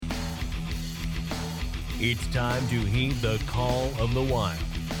It's time to heed the call of the wild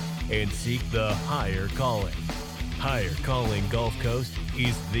and seek the higher calling. Higher Calling Gulf Coast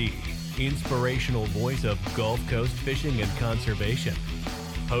is the inspirational voice of Gulf Coast fishing and conservation.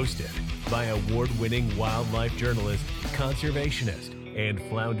 Hosted by award-winning wildlife journalist, conservationist, and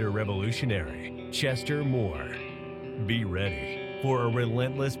flounder revolutionary, Chester Moore. Be ready for a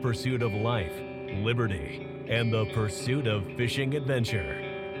relentless pursuit of life, liberty, and the pursuit of fishing adventure.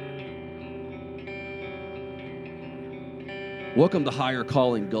 Welcome to Higher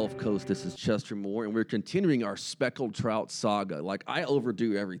Calling Gulf Coast. This is Chester Moore, and we're continuing our Speckled Trout saga. Like, I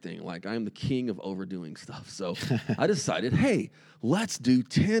overdo everything. Like, I'm the king of overdoing stuff. So I decided, hey, let's do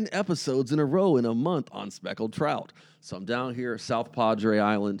 10 episodes in a row in a month on Speckled Trout. So I'm down here at South Padre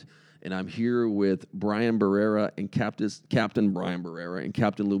Island, and I'm here with Brian Barrera and Captain Brian Barrera and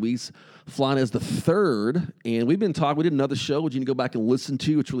Captain Luis Flanes III. And we've been talking. We did another show, which you can go back and listen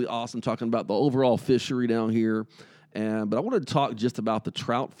to. It's really awesome, talking about the overall fishery down here. But I wanted to talk just about the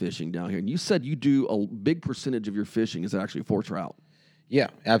trout fishing down here. And you said you do a big percentage of your fishing is actually for trout. Yeah,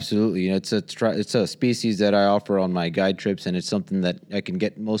 absolutely. It's a species that I offer on my guide trips, and it's something that I can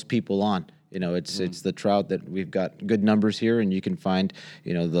get most people on. It's the trout that we've got good numbers here, and you can find,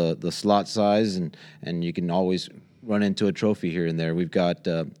 the slot size, and you can always run into a trophy here and there. We've got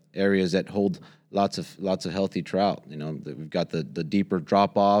areas that hold lots of healthy trout. We've got the deeper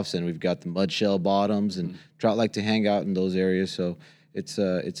drop-offs, and we've got the mud shell bottoms, and trout like to hang out in those areas. So it's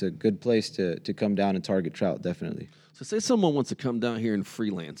a good place to come down and target trout, definitely. So say someone wants to come down here and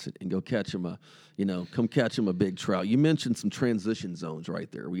freelance it and go catch them a big trout. You mentioned some transition zones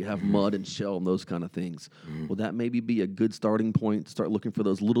right there. We have mud and shell and those kind of things. Will that maybe be a good starting point to start looking for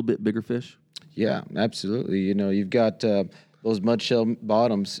those little bit bigger fish? Yeah, absolutely. You've got those mud shell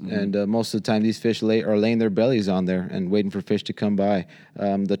bottoms, and most of the time these fish are laying their bellies on there and waiting for fish to come by.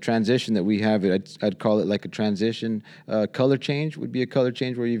 The transition that we have, I'd call it like a transition. Color change would be a color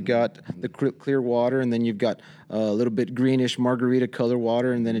change where you've got the clear water, and then you've got a little bit greenish margarita color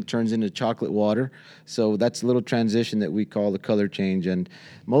water, and then it turns into chocolate water. So that's a little transition that we call the color change. And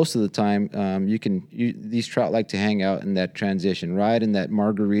most of the time, these trout like to hang out in that transition, right in that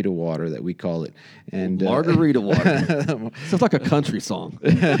margarita water that we call it. And margarita water. Sounds like a country song.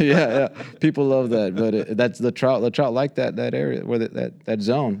 yeah. People love that, but that's the trout. The trout like that area where that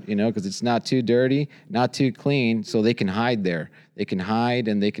zone, because it's not too dirty, not too clean, so they can hide there. They can hide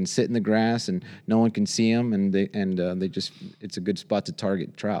and they can sit in the grass and no one can see them, and it's a good spot to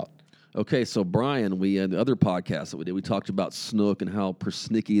target trout. Okay, so Brian, we had the other podcast that we did. We talked about snook and how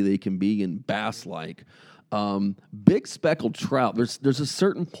persnicky they can be and bass-like. Big speckled trout. There's a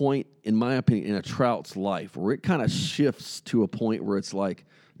certain point, in my opinion, in a trout's life where it kind of shifts to a point where it's like,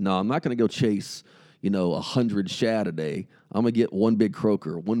 no, I'm not going to go chase 100 shad a day. I'm going to get one big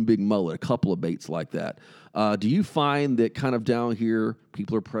croaker, one big mullet, a couple of baits like that. Do you find that kind of down here,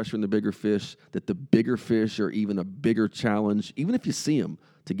 people are pressuring the bigger fish, that the bigger fish are even a bigger challenge, even if you see them,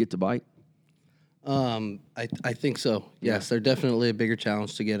 to get to bite? I think so. Yes, they're definitely a bigger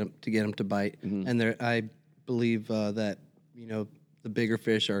challenge to get them to bite. And I believe that the bigger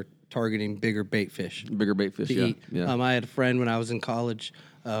fish are targeting bigger bait fish. Bigger bait fish, to yeah. eat. I had a friend when I was in college.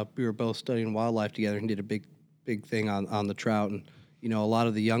 We were both studying wildlife together and did a big thing on the trout. And a lot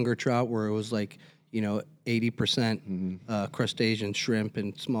of the younger trout where it was like 80% crustacean, shrimp,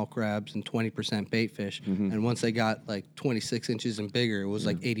 and small crabs, and 20% bait fish. And once they got like 26 inches and bigger, it was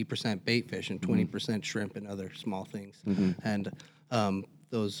like 80% bait fish and 20% shrimp and other small things. And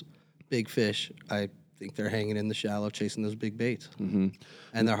those big fish, I think they're hanging in the shallow, chasing those big baits.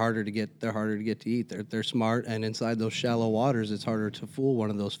 And they're harder to get. They're harder to get to eat. They're smart, and inside those shallow waters, it's harder to fool one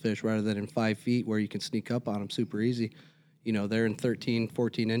of those fish rather than in 5 feet where you can sneak up on them super easy. They're in 13,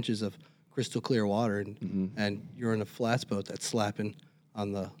 14 inches of crystal clear water, and you're in a flats boat that's slapping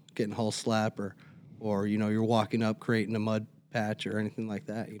on the getting hull slap, or you're walking up creating a mud patch or anything like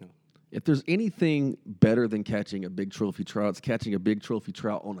that. If there's anything better than catching a big trophy trout, it's catching a big trophy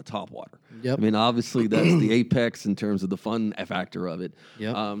trout on a topwater. Yep. I mean, obviously that's the apex in terms of the fun factor of it.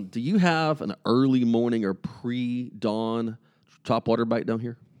 Yep. Do you have an early morning or pre-dawn topwater bite down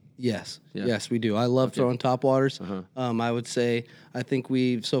here? Yes. Yeah. Yes, we do. I love throwing topwaters. I would say, I think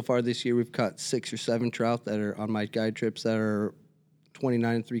so far this year, we've caught 6 or 7 trout that are on my guide trips that are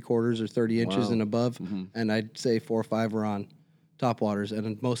 29 3/4 or 30 inches and above. And I'd say 4 or 5 are on topwaters,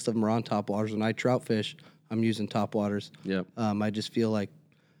 and most of them are on topwaters. When I trout fish, I'm using topwaters. Yep. I just feel like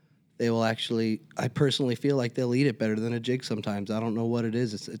they will actually. I personally feel like they'll eat it better than a jig sometimes. I don't know what it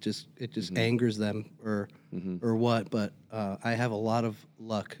is. It just angers them or what. But I have a lot of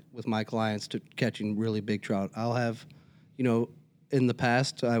luck with my clients to catching really big trout. I'll have, in the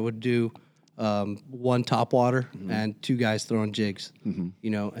past I would do one top water and 2 guys throwing jigs. You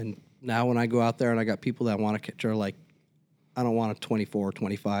know, and now when I go out there and I got people that want to catch are like, I don't want a 24,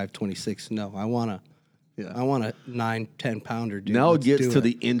 25, 26. No, I want a 9, 10 pounder, dude. Now it Let's gets do to it.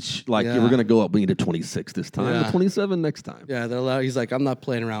 the inch, like Yeah. we're going to go up. We need a 26 this time, Yeah. a 27 next time. Yeah, he's like, I'm not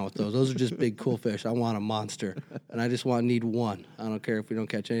playing around with those. Those are just big, cool fish. I want a monster, and I just need one. I don't care if we don't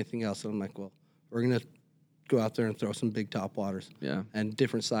catch anything else. And I'm like, well, we're gonna go out there and throw some big top waters. Yeah. And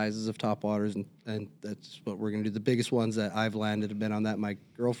different sizes of top waters, and that's what we're gonna do. The biggest ones that I've landed have been on that my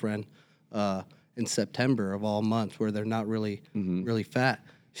girlfriend in September of all months, where they're not really really fat.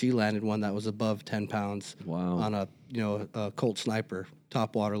 She landed one that was above 10 pounds. Wow. On a Colt Sniper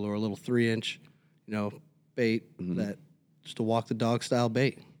top water lure, a little 3-inch, bait that just a walk the dog style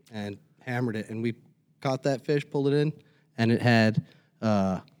bait, and hammered it. And we caught that fish, pulled it in, and it had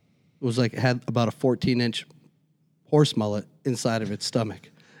about a 14-inch horse mullet inside of its stomach.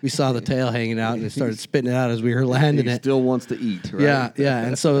 We saw the tail hanging out, and it started spitting it out as we were landing He it. still wants to eat, right? Yeah.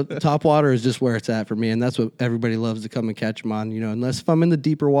 And so top water is just where it's at for me, and that's what everybody loves to come and catch them on. Unless if I'm in the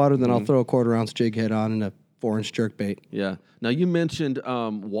deeper water, then I'll throw a 1/4-ounce jig head on and a 4-inch jerk bait. Yeah. Now you mentioned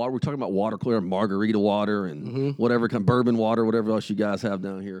water. We're talking about water clear, margarita water, and whatever kind of bourbon water, whatever else you guys have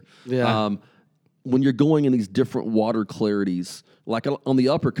down here. Yeah. When you're going in these different water clarities, like on the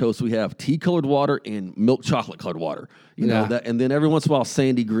upper coast, we have tea-colored water and milk chocolate-colored water. You know that, and then every once in a while,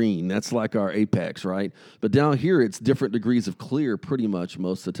 sandy green. That's like our apex, right? But down here, it's different degrees of clear, pretty much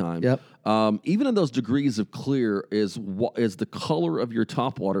most of the time. Yep. Even in those degrees of clear, is the color of your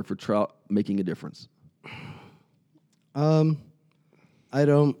top water for trout making a difference? I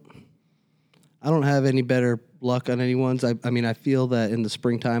don't have any better luck on any ones. I mean, I feel that in the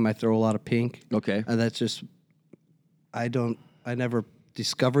springtime I throw a lot of pink. Okay. And that's just, I never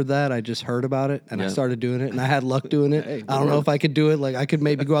discovered that. I just heard about it and I started doing it and I had luck doing it. Hey, I don't know if I could do it. Like I could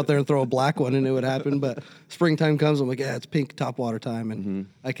maybe go out there and throw a black one and it would happen, but springtime comes, I'm like, yeah, it's pink top water time. And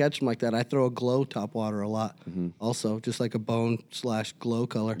I catch them like that. I throw a glow top water a lot also, just like a bone/glow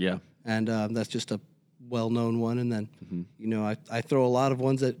color. Yeah. And that's just a well-known one. And then, I throw a lot of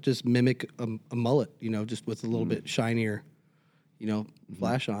ones that just mimic a mullet, just with a little bit shinier,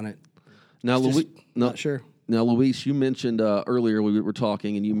 flash on it. Now, Not sure. Now, Luis, you mentioned earlier we were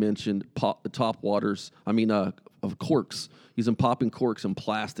talking, and you mentioned top waters. I mean, of corks, using popping corks and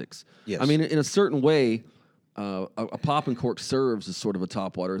plastics. Yes. I mean, in a certain way, a popping cork serves as sort of a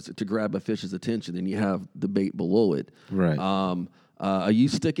top water to grab a fish's attention, and you have the bait below it. Right. Are you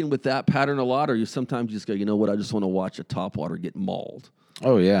sticking with that pattern a lot, or you sometimes just go, you know what, I just want to watch a top water get mauled?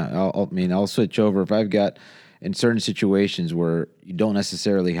 Oh yeah, I'll switch over if I've got in certain situations where you don't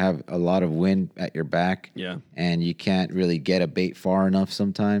necessarily have a lot of wind at your back, and you can't really get a bait far enough.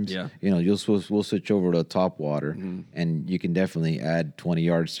 Sometimes, we'll switch over to top water, and you can definitely add 20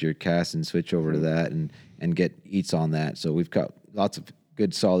 yards to your cast and switch over to that and get eats on that. So we've got lots of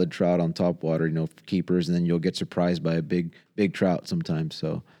good solid trout on top water, keepers, and then you'll get surprised by a big trout sometimes.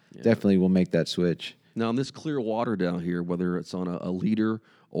 So definitely we'll make that switch. Now, in this clear water down here, whether it's on a leader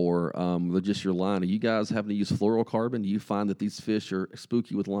or just your line, are you guys having to use fluorocarbon? Do you find that these fish are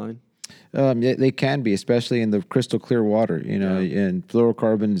spooky with line? They can be, especially in the crystal clear water, and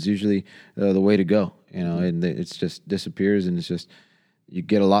fluorocarbon is usually the way to go, and it's just disappears, and it's just, you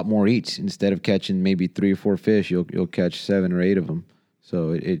get a lot more eats. Instead of catching maybe 3 or 4 fish, you'll catch 7 or 8 of them.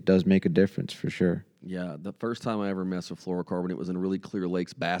 So it does make a difference for sure. Yeah, the first time I ever messed with fluorocarbon, it was in really clear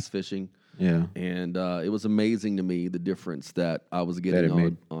lakes bass fishing. Yeah. And it was amazing to me the difference that I was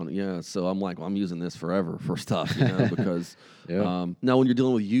getting on. Yeah, so I'm like, well, I'm using this forever for stuff, because now when you're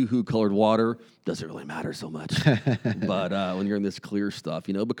dealing with Yoo-hoo colored water, doesn't really matter so much. But when you're in this clear stuff,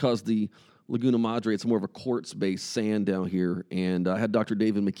 because the Laguna Madre, it's more of a quartz-based sand down here. And I had Dr.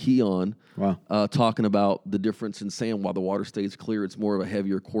 David McKee on talking about the difference in sand. While the water stays clear, it's more of a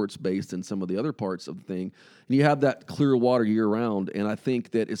heavier quartz-based than some of the other parts of the thing. And you have that clear water year-round. And I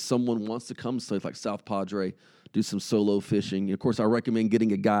think that if someone wants to come to like South Padre, do some solo fishing, and of course, I recommend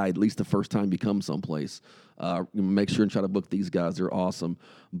getting a guide at least the first time you come someplace. Make sure and try to book these guys. They're awesome.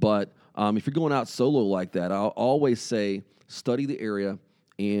 But if you're going out solo like that, I'll always say study the area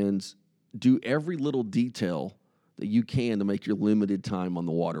and do every little detail that you can to make your limited time on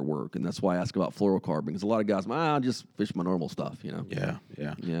the water work. And that's why I ask about fluorocarbon, because a lot of guys, I just fish my normal stuff, Yeah.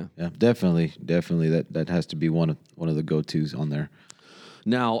 Definitely. That has to be one of the go-tos on there.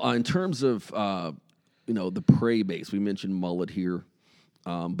 Now, in terms of, the prey base, we mentioned mullet here.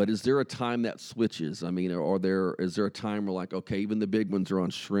 But is there a time that switches? I mean, is there a time where like, okay, even the big ones are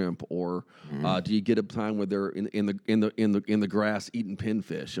on shrimp, or do you get a time where they're in the grass eating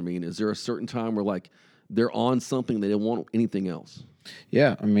pinfish? I mean, is there a certain time where like they're on something they don't want anything else?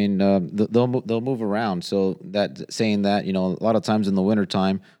 Yeah, I mean, they'll move around. So that saying that, a lot of times in the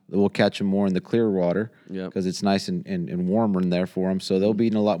wintertime, we'll catch them more in the clear water because it's nice and warmer in there for them. So they'll be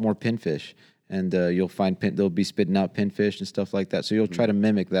eating a lot more pinfish. And you'll find they'll be spitting out pinfish and stuff like that. So you'll try to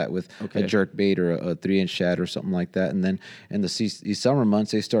mimic that with a jerk bait or a 3-inch shad or something like that. And then in these summer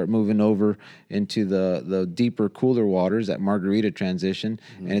months, they start moving over into the deeper, cooler waters, that margarita transition.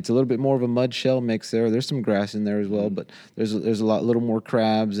 And it's a little bit more of a mud shell mix there. There's some grass in there as well, but there's a little more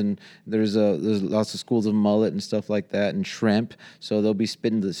crabs, and there's lots of schools of mullet and stuff like that, and shrimp. So they'll be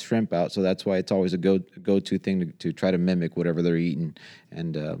spitting the shrimp out. So that's why it's always a go-to thing to try to mimic whatever they're eating.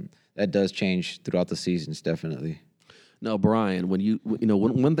 And that does change throughout the seasons, definitely. Now, Brian, when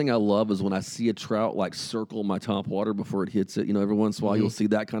one thing I love is when I see a trout like circle my top water before it hits it. Every once in a while you'll see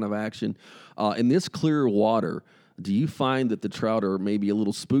that kind of action. In this clear water, do you find that the trout are maybe a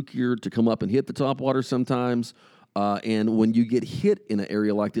little spookier to come up and hit the top water sometimes? And when you get hit in an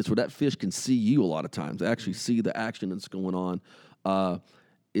area like this where that fish can see you a lot of times, actually see the action that's going on,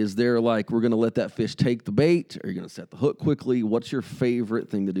 is there we're going to let that fish take the bait? Are you going to set the hook quickly? What's your favorite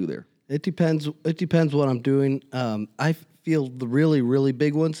thing to do there? It depends. It depends what I'm doing. I feel the really, really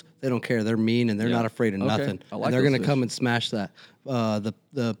big ones, they don't care. They're mean and they're not afraid of nothing. And they're going to come and smash that. The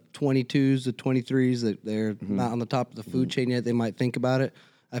 22s, the 23s, that they're not on the top of the food chain yet. They might think about it.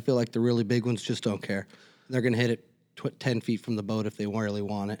 I feel like the really big ones just don't care. They're going to hit it 10 feet from the boat if they really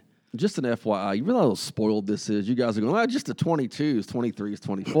want it. Just an FYI, you realize how spoiled this is? You guys are going, just the 22s, 23s,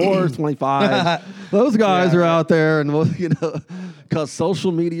 24s, 25s. Those guys are out there. And, because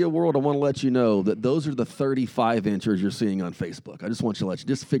social media world, I want to let you know that those are the 35 inchers you're seeing on Facebook. I just want you to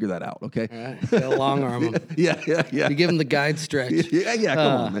just figure that out, okay? All right. They'll long arm them. Yeah. You give them the guide stretch. Yeah,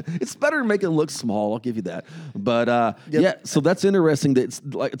 come on, man. It's better to make it look small, I'll give you that. But, so that's interesting. That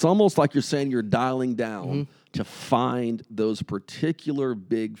it's almost like you're saying you're dialing down to find those particular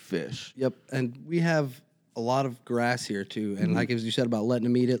big fish. Yep, and we have a lot of grass here too. And like as you said about letting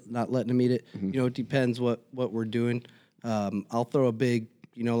them eat it, not letting them eat it, it depends what we're doing. I'll throw a big,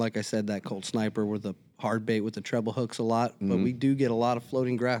 like I said, that cold sniper with a hard bait with the treble hooks a lot, but we do get a lot of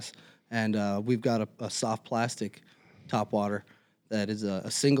floating grass. And we've got a soft plastic topwater that is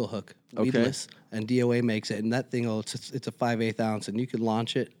a single hook, weedless, and DOA makes it. And that thing, it's a 5/8 ounce, and you can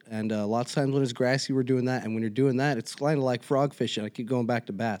launch it. And lots of times when it's grassy, we're doing that. And when you're doing that, it's kind of like frog fishing. I keep going back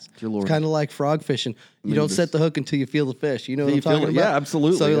to bass. It's kind of like frog fishing. You don't set the hook until you feel the fish. You know what I'm talking about? Yeah,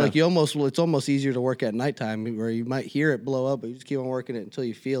 absolutely. So it's almost easier to work at nighttime where you might hear it blow up, but you just keep on working it until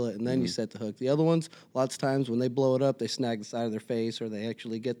you feel it, and then you set the hook. The other ones, lots of times when they blow it up, they snag the side of their face, or they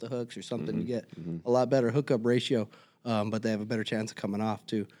actually get the hooks or something. You get a lot better hookup ratio. But they have a better chance of coming off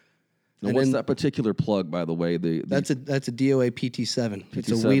too. Now, what's that particular plug, by the way? That's a DOA PT7.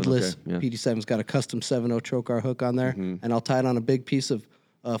 It's a weedless PT7's got a custom 7.0 trocar hook on there, and I'll tie it on a big piece of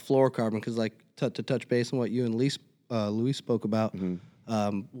fluorocarbon because, to touch base on what you and Luis spoke about,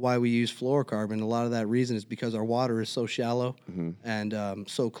 why we use fluorocarbon. A lot of that reason is because our water is so shallow and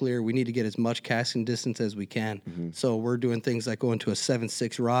so clear. We need to get as much casting distance as we can. So we're doing things like going to a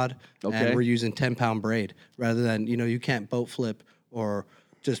 7/6 rod, and we're using 10-pound braid rather than, you can't boat flip or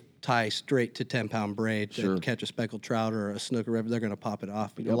just tie straight to 10-pound braid to catch a speckled trout or a snook or whatever. They're going to pop it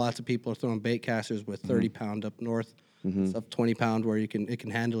off. Lots of people are throwing bait casters with 30-pound up north, stuff 20-pound where it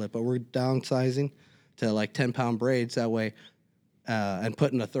can handle it. But we're downsizing to 10-pound braids that way. And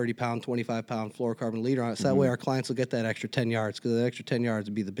putting a 30-pound, 25-pound fluorocarbon leader on it. So that way our clients will get that extra 10 yards because that extra 10 yards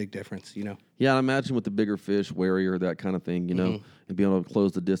would be the big difference, Yeah, I imagine with the bigger fish, warier, that kind of thing, and being able to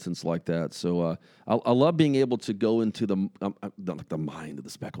close the distance like that. So I love being able to go into the mind of the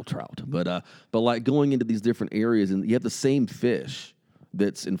speckled trout, but like going into these different areas, and you have the same fish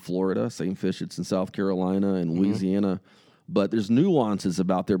that's in Florida, same fish that's in South Carolina and Louisiana, but there's nuances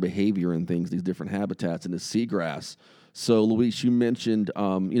about their behavior and things, these different habitats, and the seagrass. So, Luis, you mentioned, the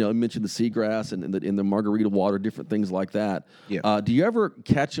seagrass and the margarita water, different things like that. Yeah. Do you ever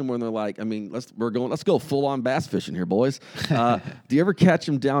catch them when they're like, let's go full on bass fishing here, boys? Do you ever catch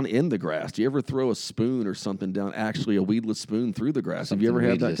them down in the grass? Do you ever throw a spoon or something down, actually a weedless spoon through the grass? Have you ever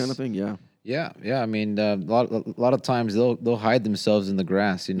had that kind of thing? Yeah. Yeah. I mean, a lot of times they'll hide themselves in the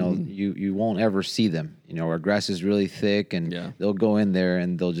grass. You won't ever see them. Our grass is really thick, and they'll go in there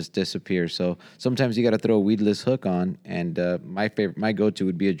and they'll just disappear. So sometimes you got to throw a weedless hook on. And my go-to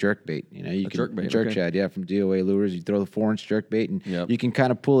would be a jerk bait. Jerk shad, from DOA lures. You throw the 4-inch jerk bait, and you can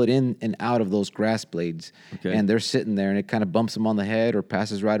kind of pull it in and out of those grass blades. And they're sitting there, and it kind of bumps them on the head or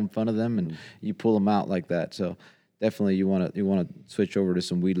passes right in front of them, and you pull them out like that. So definitely, you want to switch over to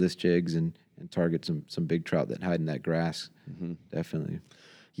some weedless jigs and target some big trout that hide in that grass. Definitely.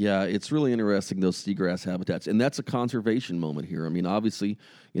 Yeah, it's really interesting, those seagrass habitats. And that's a conservation moment here. I mean, obviously,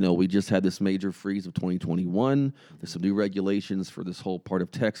 we just had this major freeze of 2021. There's some new regulations for this whole part of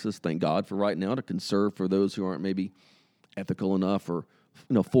Texas. Thank God for right now to conserve for those who aren't maybe ethical enough or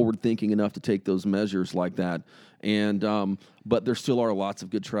forward thinking enough to take those measures like that. And but there still are lots of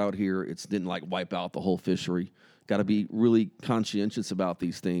good trout here. It didn't like wipe out the whole fishery. Got to be really conscientious about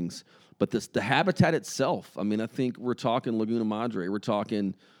these things. But the habitat itself, I mean, I think we're talking Laguna Madre. We're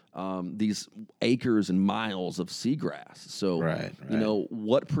talking these acres and miles of seagrass. So, Right.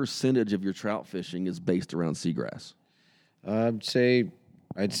 What percentage of your trout fishing is based around seagrass? I'd say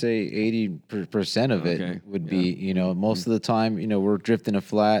 80% of Okay, it would be, most of the time, we're drifting a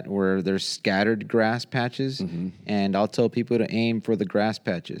flat where there's scattered grass patches. And I'll tell people to aim for the grass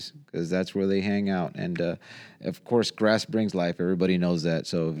patches because that's where they hang out. And of course, grass brings life. Everybody knows that.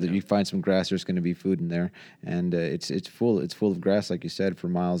 So if you find some grass, there's going to be food in there. And it's full of grass, like you said, for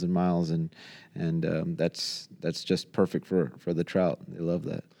miles and miles. And that's just perfect for the trout. They love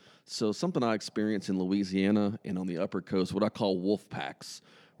that. So something I experience in Louisiana and on the upper coast, what I call wolf packs,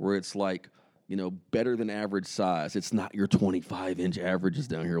 where it's like, better than average size. It's not your 25-inch averages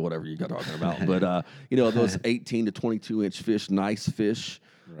down here, whatever you're talking about. But, those 18 to 22-inch fish, nice fish,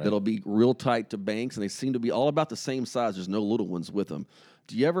 that'll be real tight to banks, and they seem to be all about the same size. There's no little ones with them.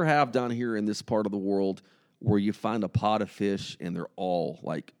 Do you ever have down here in this part of the world where you find a pot of fish and they're all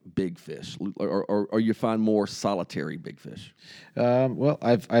like big fish, or you find more solitary big fish? Well,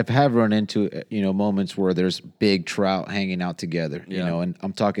 I've run into moments where there's big trout hanging out together, and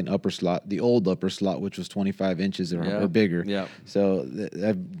I'm talking upper slot, the old upper slot, which was 25 inches or bigger. Yeah. So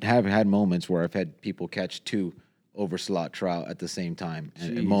I've had moments where I've had people catch 2 over slot trout at the same time,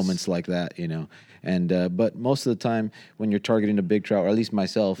 and moments like that, And but most of the time, when you're targeting a big trout, or at least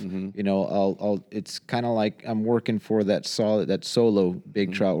myself, I'll it's kind of like I'm working for that solo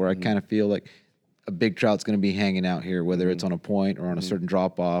big trout where I kind of feel like a big trout's going to be hanging out here, whether it's on a point or on a certain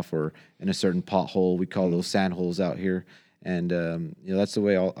drop off or in a certain pothole. We call those sand holes out here, and that's the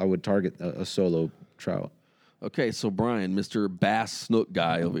way I would target a solo trout. Okay, so Brian, Mr. Bass Snook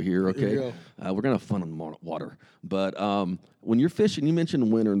guy over here, okay? We're going to have fun on the water. But when you're fishing, you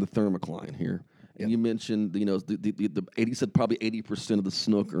mentioned winter and the thermocline here. And you mentioned, you said probably 80% of the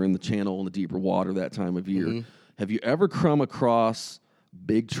snook are in the channel in the deeper water that time of year. Have you ever come across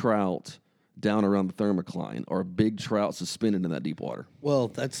big trout down around the thermocline or a big trout suspended in that deep water?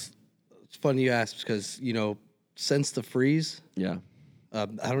 Well, it's funny you ask because, since the freeze, it's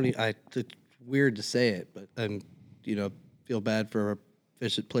weird to say it, but feel bad for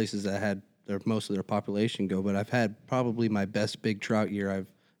fish at places that had most of their population go. But I've had probably my best big trout year I've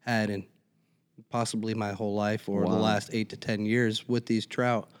had in possibly my whole life or the last 8 to 10 years with these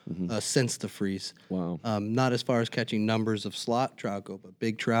trout since the freeze. Wow. Not as far as catching numbers of slot trout go, but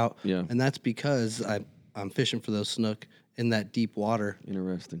big trout. Yeah. And that's because I'm fishing for those snook in that deep water.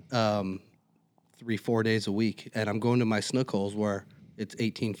 Interesting. 3-4 days a week, and I'm going to my snook holes where it's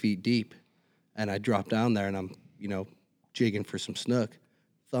 18 feet deep. And I drop down there and I'm, jigging for some snook,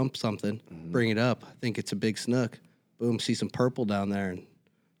 thump something, bring it up. I think it's a big snook. Boom, see some purple down there and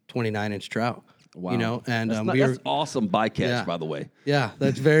 29-inch trout. Wow. And that's awesome bycatch, by the way. Yeah,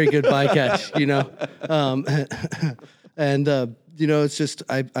 that's very good bycatch, it's just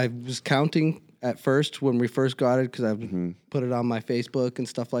I was counting at first when we first got it because I put it on my Facebook and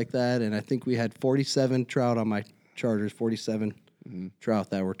stuff like that. And I think we had 47 trout on my charters, 47 trout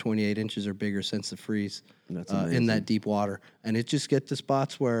that were 28 inches or bigger since the freeze in that deep water. And it just get to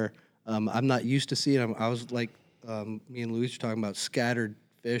spots where I'm not used to seeing. I was like, me and Luis were talking about scattered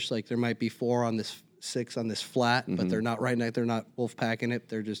fish. Like there might be 4 on this 6 on this flat, but they're not right now. They're not wolf packing it.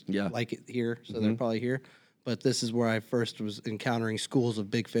 They're just like it here. So they're probably here. But this is where I first was encountering schools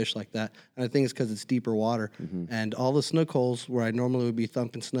of big fish like that. And I think it's because it's deeper water. And all the snook holes where I normally would be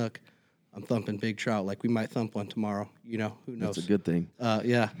thumping snook, I'm thumping big trout. Like we might thump one tomorrow. Who knows? That's a good thing.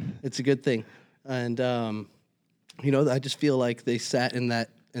 Yeah, it's a good thing. And I just feel like they sat in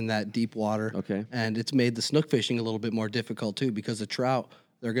that deep water. Okay. And it's made the snook fishing a little bit more difficult too because the trout,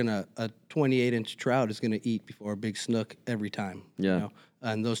 a 28-inch trout is gonna eat before a big snook every time. Yeah.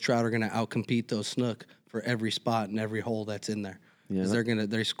 And those trout are gonna outcompete those snook for every spot and every hole that's in there. Yeah. Because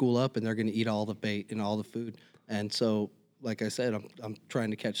they school up and they're gonna eat all the bait and all the food. And so, like I said, I'm trying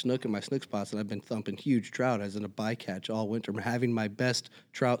to catch snook in my snook spots, and I've been thumping huge trout as in a bycatch all winter. I'm having my best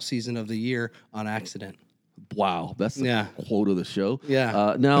trout season of the year on accident. Wow, that's the quote of the show. Yeah.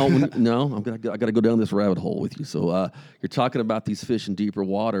 I got to go down this rabbit hole with you. So you're talking about these fish in deeper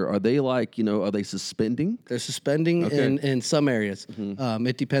water. Are they are they suspending? They're suspending in some areas.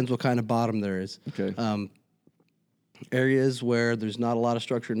 It depends what kind of bottom there is. Okay. areas where there's not a lot of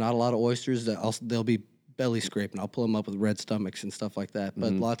structure, not a lot of oysters, they'll be belly scraping. I'll pull them up with red stomachs and stuff like that.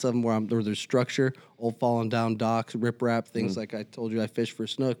 But lots of them where there's structure, old fallen down docks, riprap, things like I told you I fish for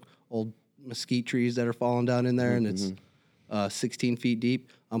snook, old mesquite trees that are falling down in there, and it's 16 feet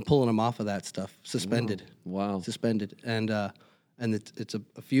deep. I'm pulling them off of that stuff, suspended. Wow. Suspended. And it's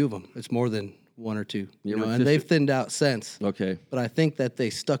a few of them. It's more than one or two. And they've it? thinned out since. Okay. But I think that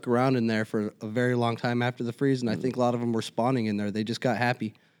they stuck around in there for a very long time after the freeze, and I think a lot of them were spawning in there. They just got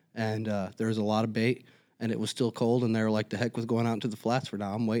happy, and there was a lot of bait, and it was still cold, and they were like, the heck with going out into the flats for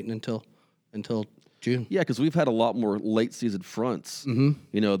now. I'm waiting until June. Yeah, because we've had a lot more late season fronts,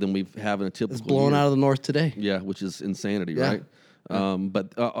 than we've had in a typical It's blowing year. out of the north today. Yeah, which is insanity, Yeah. right?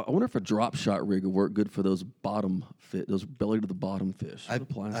 But I wonder if a drop shot rig would work good for those those belly to the bottom fish. I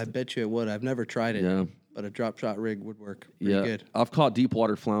bet you it would. I've never tried it. Yeah. But a drop shot rig would work pretty good. I've caught deep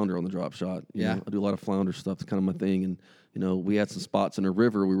water flounder on the drop shot. You know, I do a lot of flounder stuff. It's kind of my thing. And, we had some spots in a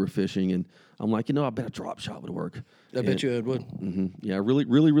river we were fishing, and I'm like, I bet a drop shot would work. I bet you it would. Yeah, really,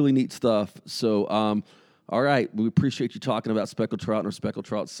 really, really neat stuff. So, all right, we appreciate you talking about speckled trout and our speckled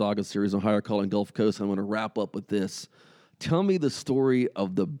trout saga series on Higher Calling Gulf Coast. I'm going to wrap up with this. Tell me the story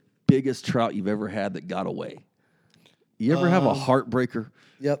of the biggest trout you've ever had that got away. You ever have a heartbreaker?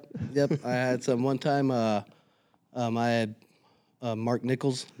 Yep. I had some one time. I had Mark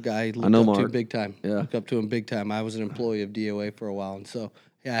Nichols, guy. I know looked up to Mark. big time. Yeah. Looked up to him big time. I was an employee of DOA for a while, and so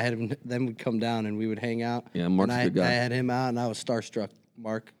I had him. Then we'd come down and we would hang out. Yeah, Mark's and a good guy. I had him out, and I was starstruck.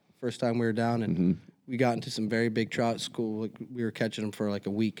 Mark, first time we were down, and we got into some very big trout at school. Like, we were catching them for like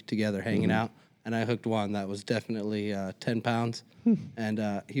a week together, hanging out. And I hooked one that was definitely 10 pounds.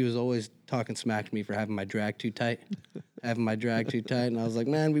 And he was always talking smack to me for having my drag too tight. And I was like,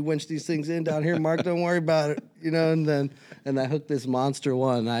 man, we winch these things in down here, Mark. Don't worry about it. And I hooked this monster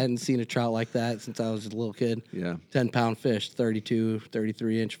one. I hadn't seen a trout like that since I was a little kid. Yeah. 10-pound fish, 32,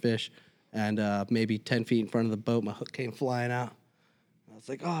 33-inch fish. And maybe 10 feet in front of the boat, my hook came flying out. I was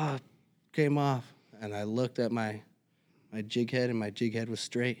like, it came off. And I looked at my jig head, and my jig head was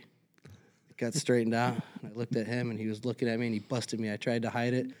straight. Got straightened out. I looked at him, and he was looking at me, and he busted me. I tried to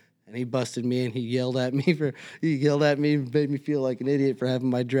hide it, and he busted me, and he yelled at me, and made me feel like an idiot for having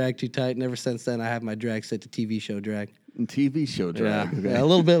my drag too tight. And ever since then, I have my drag set to TV show drag. TV show drag. Okay. Yeah, a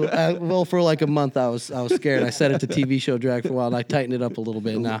little bit. For like a month, I was scared. I set it to TV show drag for a while, and I tightened it up a little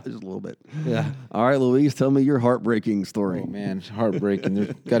bit now. Just a little bit. Yeah. All right, Louise, tell me your heartbreaking story. Oh man, heartbreaking.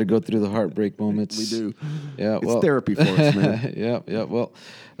 There's got to go through the heartbreak moments. We do. Yeah, It's therapy for us, man. Yeah. Well,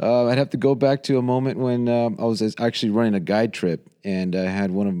 I'd have to go back to a moment when I was actually running a guide trip, and I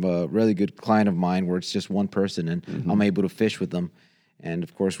had one of a really good client of mine where it's just one person, and I'm able to fish with them. And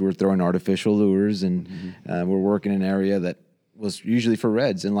of course, we were throwing artificial lures, and we're working in an area that was usually for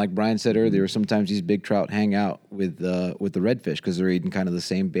reds. And like Brian said earlier, sometimes these big trout hang out with the redfish because they're eating kind of the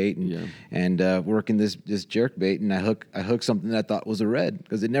same bait. And working this jerk bait, and I hooked something that I thought was a red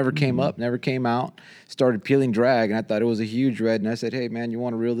because it never came up, never came out. Started peeling drag, and I thought it was a huge red. And I said, "Hey man, you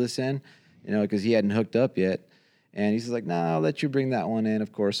want to reel this in?" Because he hadn't hooked up yet. And he's like, "Nah, I'll let you bring that one in,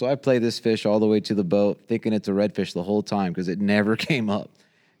 of course." So I play this fish all the way to the boat, thinking it's a redfish the whole time because it never came up.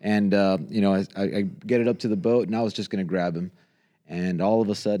 And I get it up to the boat, and I was just going to grab him. And all of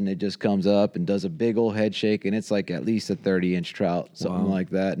a sudden, it just comes up and does a big old head shake, and it's like at least a 30-inch trout, something like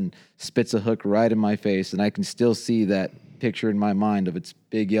that, and spits a hook right in my face. And I can still see that picture in my mind of its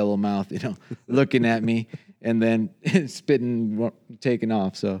big yellow mouth, looking at me, and then spitting, taking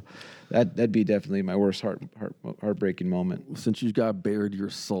off. So that'd be definitely my worst heartbreaking moment. Since you got bared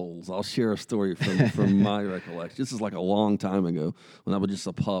your souls, I'll share a story from my recollection. This is like a long time ago when I was just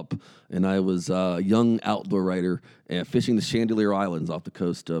a pup, and I was a young outdoor writer and fishing the Chandelier Islands off the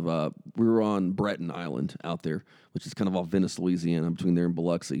coast of. We were on Breton Island out there, which is kind of off Venice, Louisiana, between there and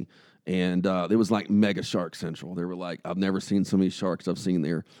Biloxi. And it was like mega shark central. They were like, I've never seen so many sharks I've seen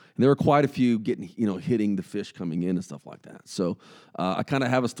there. And there were quite a few hitting the fish coming in and stuff like that. So I kind of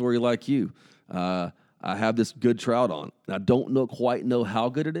have a story like you. I have this good trout on. I don't quite know how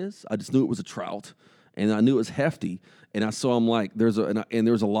good it is. I just knew it was a trout, and I knew it was hefty. And I saw him like there's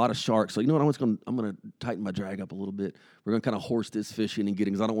a lot of sharks. So you know what? I'm gonna tighten my drag up a little bit. We're gonna kind of horse this fish in and get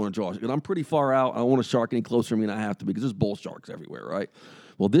him because I don't want to draw. Because I'm pretty far out. I don't want a shark any closer to me than I have to because there's bull sharks everywhere, right?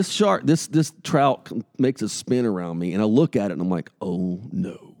 Well, this trout makes a spin around me, and I look at it, and I'm like, oh,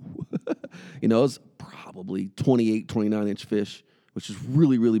 no. It's probably 28, 29-inch fish, which is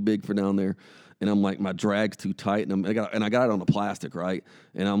really, really big for down there. And I'm like, my drag's too tight, and I got it on the plastic, right?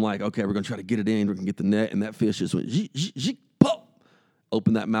 And I'm like, okay, we're going to try to get it in. We're going to get the net, and that fish just went, pop,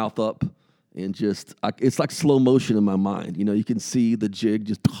 open that mouth up, and it's like slow motion in my mind. You can see the jig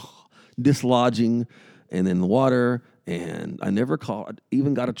just dislodging, and then the water, And I never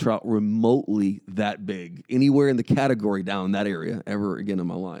even got a trout remotely that big anywhere in the category down in that area ever again in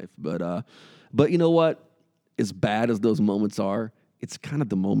my life. But you know what? As bad as those moments are, it's kind of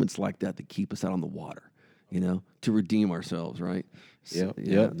the moments like that that keep us out on the water, to redeem ourselves, right? So,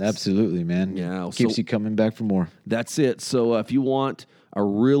 yep, absolutely, man. Yeah. Keeps you coming back for more. That's it. So if you want a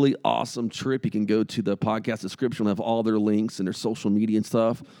really awesome trip, you can go to the podcast description. We'll have all their links and their social media and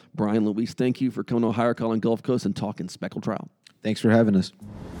stuff. Brian, Luis, thank you for coming to Higher Calling Gulf Coast and talking speckled trout. Thanks for having us.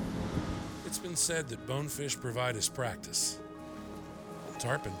 It's been said that bonefish provide us practice.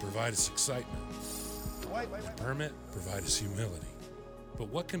 Tarpon provide us excitement. And permit provide us humility. But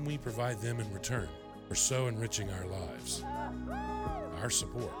what can we provide them in return for so enriching our lives? Our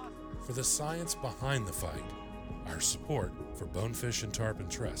support for the science behind the fight. Our support for Bonefish and Tarpon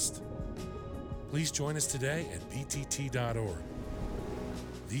Trust. Please join us today at ptt.org.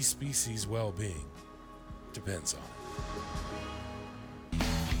 These species' well-being depends on it.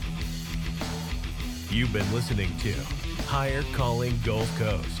 You've been listening to Higher Calling Gulf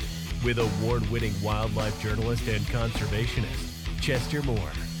Coast with award-winning wildlife journalist and conservationist Chester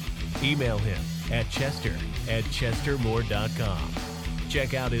Moore. Email him at chester@chestermoore.com.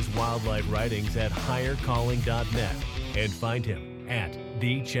 Check out his wildlife writings at highercalling.net and find him at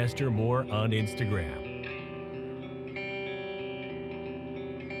 @TheChesterMoore on Instagram.